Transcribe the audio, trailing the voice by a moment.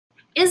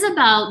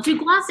Isabell,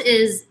 Douglas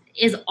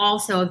is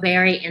also a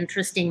very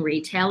interesting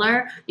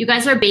retailer. You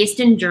guys are based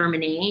in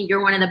Germany.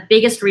 You're one of the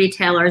biggest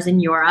retailers in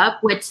Europe,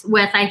 with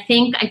I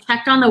think I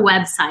checked on the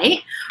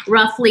website,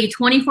 roughly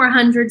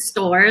 2,400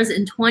 stores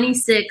in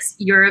 26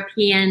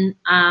 European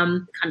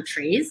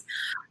countries,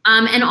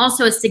 and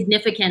also a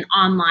significant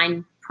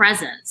online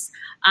presence.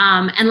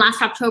 And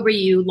last October,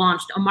 you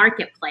launched a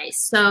marketplace.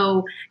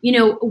 So, you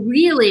know,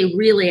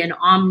 really an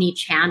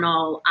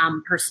omni-channel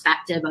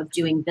perspective of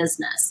doing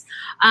business.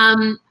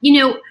 You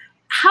know,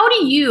 how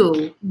do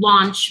you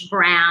launch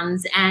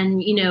brands,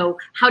 and, you know,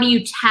 how do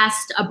you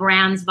test a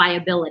brand's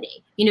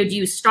viability? You know, do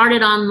you start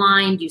it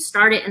online? Do you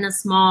start it in a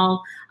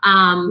small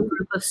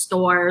group of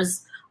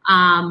stores?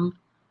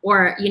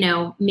 Or, you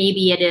know,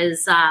 maybe it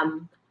is,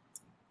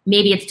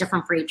 maybe it's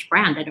different for each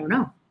brand. I don't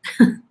know.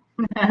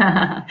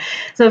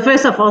 So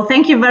first of all,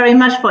 thank you very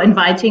much for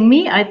inviting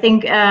me. I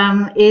think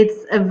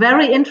it's a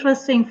very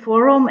interesting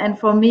forum, and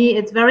for me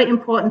it's very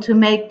important to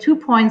make 2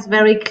 points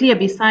very clear.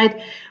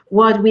 Beside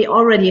what we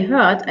already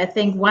heard, I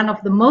think one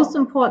of the most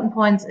important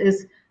points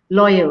is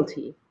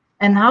loyalty.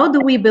 And how do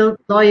we build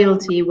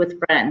loyalty with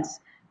brands?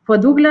 For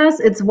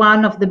Douglas, it's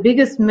one of the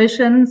biggest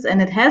missions,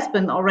 and it has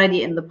been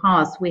already in the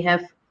past. We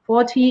have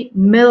 40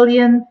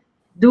 million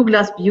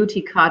Douglas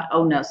beauty card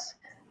owners.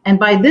 And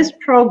by this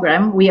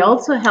program, we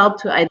also help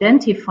to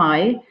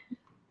identify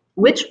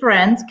which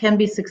brands can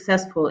be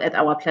successful at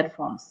our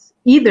platforms,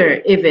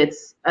 either if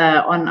it's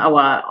on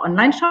our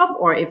online shop,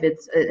 or if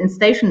it's in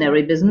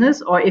stationary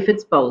business, or if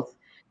it's both.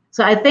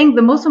 So I think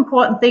the most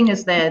important thing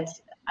is that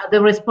the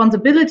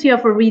responsibility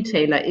of a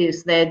retailer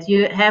is that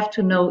you have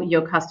to know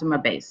your customer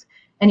base,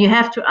 and you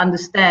have to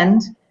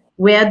understand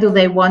where do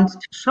they want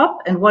to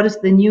shop and what is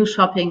the new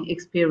shopping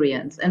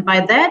experience. And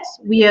by that,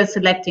 we are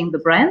selecting the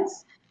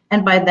brands.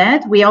 And by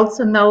that, we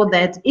also know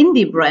that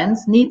indie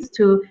brands need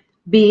to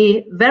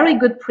be very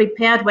good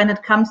prepared when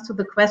it comes to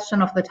the question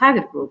of the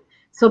target group.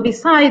 So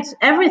besides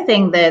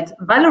everything that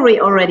Valerie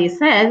already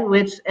said,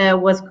 which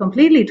was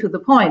completely to the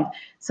point,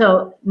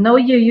 so know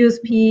your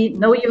USP,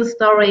 know your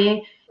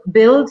story,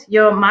 build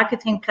your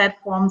marketing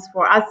platforms.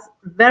 For us,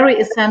 very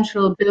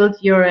essential, build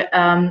your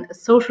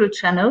social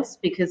channels,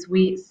 because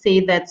we see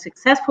that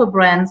successful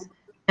brands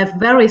have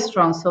very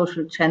strong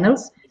social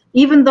channels,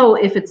 even though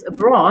if it's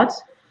abroad,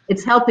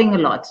 it's helping a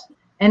lot.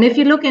 And if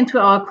you look into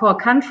our core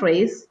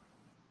countries,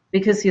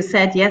 because you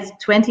said, yes,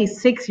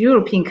 26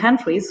 European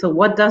countries, so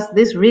what does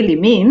this really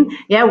mean?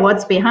 Yeah,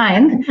 what's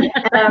behind?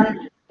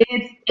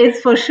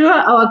 It's for sure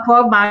our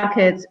core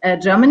market,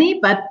 Germany,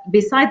 but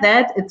beside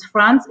that, it's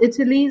France,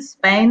 Italy,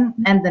 Spain,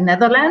 and the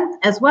Netherlands,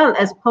 as well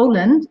as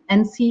Poland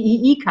and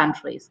CEE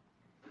countries.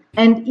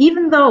 And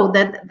even though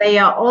that they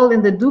are all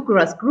in the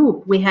Douglas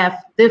group, we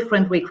have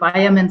different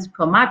requirements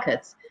per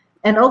market.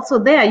 And also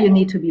there you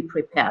need to be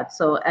prepared.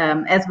 So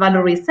as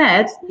Valerie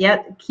said,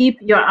 yeah,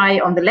 keep your eye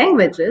on the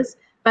languages,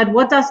 but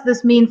what does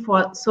this mean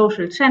for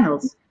social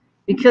channels?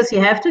 Because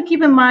you have to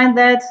keep in mind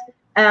that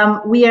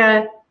we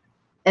are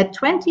at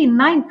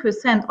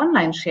 29%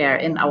 online share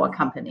in our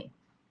company.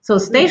 So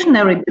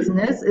stationary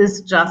business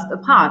is just a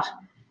part.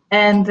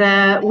 And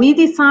we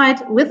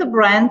decide with the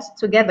brand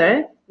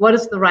together what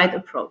is the right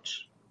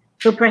approach.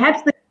 So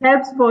perhaps this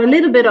helps for a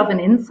little bit of an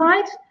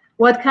insight,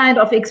 what kind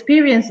of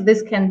experience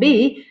this can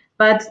be.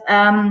 But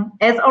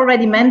as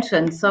already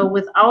mentioned, so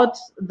without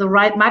the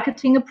right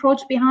marketing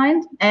approach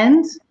behind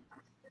and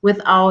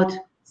without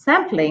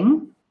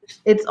sampling,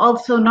 it's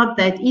also not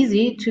that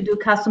easy to do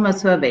customer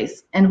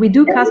surveys. And we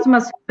do customer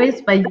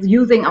surveys by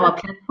using our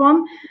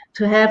platform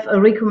to have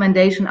a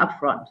recommendation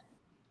upfront.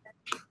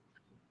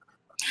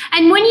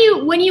 And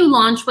when you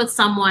launch with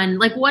someone,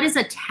 like, what does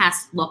a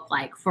test look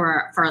like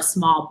for a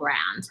small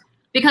brand?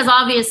 Because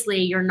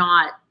obviously you're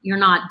not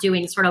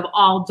doing sort of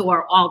all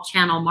door, all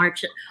channel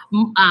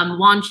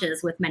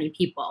launches with many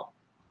people.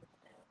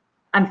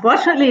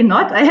 Unfortunately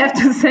not, I have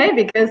to say,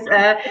 because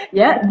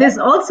yeah, this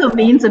also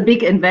means a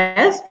big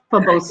invest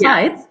for both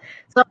sides.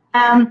 So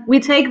we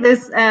take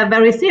this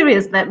very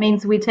serious. That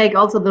means we take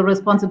also the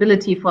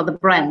responsibility for the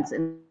brands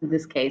in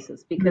these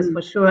cases, because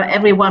for sure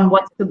everyone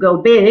wants to go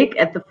big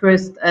at the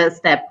first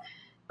step.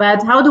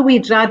 But how do we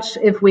judge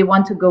if we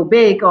want to go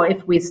big or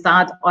if we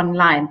start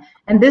online?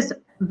 And this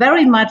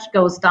very much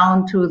goes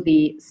down to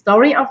the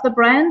story of the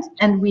brand,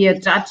 and we are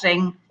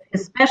judging,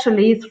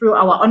 especially through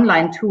our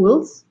online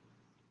tools,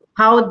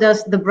 how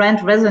does the brand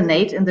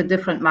resonate in the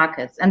different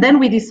markets? And then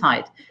we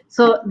decide.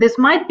 So this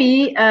might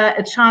be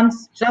a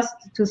chance just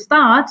to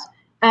start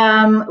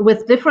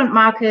with different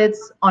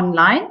markets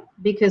online,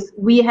 because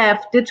we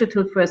have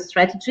digital first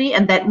strategy,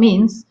 and that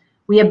means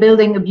we are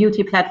building a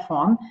beauty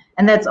platform.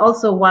 And that's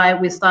also why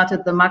we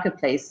started the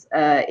marketplace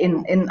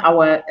in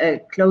our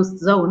closed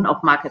zone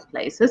of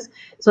marketplaces.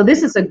 So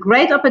this is a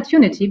great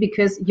opportunity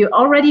because you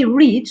already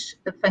reach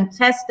a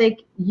fantastic,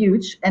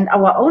 huge, and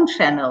our own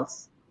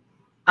channels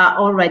are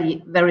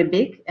already very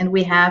big, and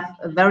we have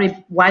a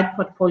very wide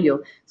portfolio.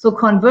 So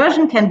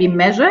conversion can be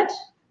measured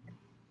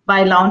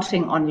by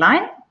launching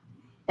online,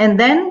 and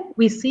then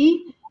we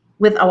see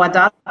with our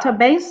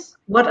database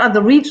what are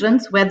the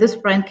regions where this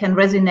brand can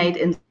resonate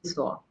in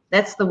store.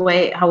 That's the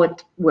way how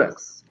it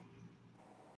works.